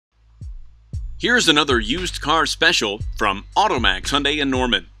Here's another used car special from Automax Hyundai in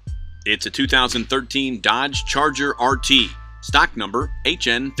Norman. It's a 2013 Dodge Charger RT, stock number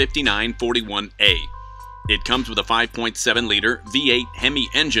HN5941A. It comes with a 5.7-liter V8 Hemi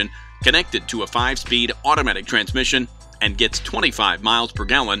engine connected to a 5-speed automatic transmission and gets 25 miles per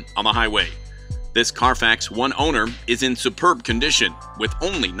gallon on the highway. This Carfax One owner is in superb condition with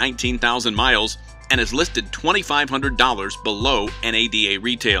only 19,000 miles and is listed $2,500 below NADA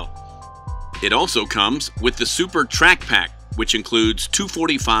retail. It also comes with the Super Track Pack, which includes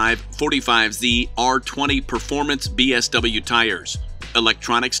 245 45Z R20 Performance BSW tires,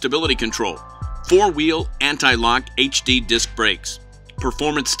 electronic stability control, 4-wheel anti-lock HD disc brakes,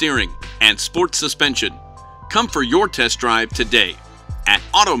 performance steering, and sports suspension. Come for your test drive today at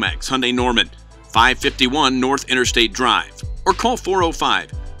Automax Hyundai Norman, 551 North Interstate Drive, or call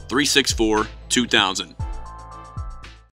 405-364-2000.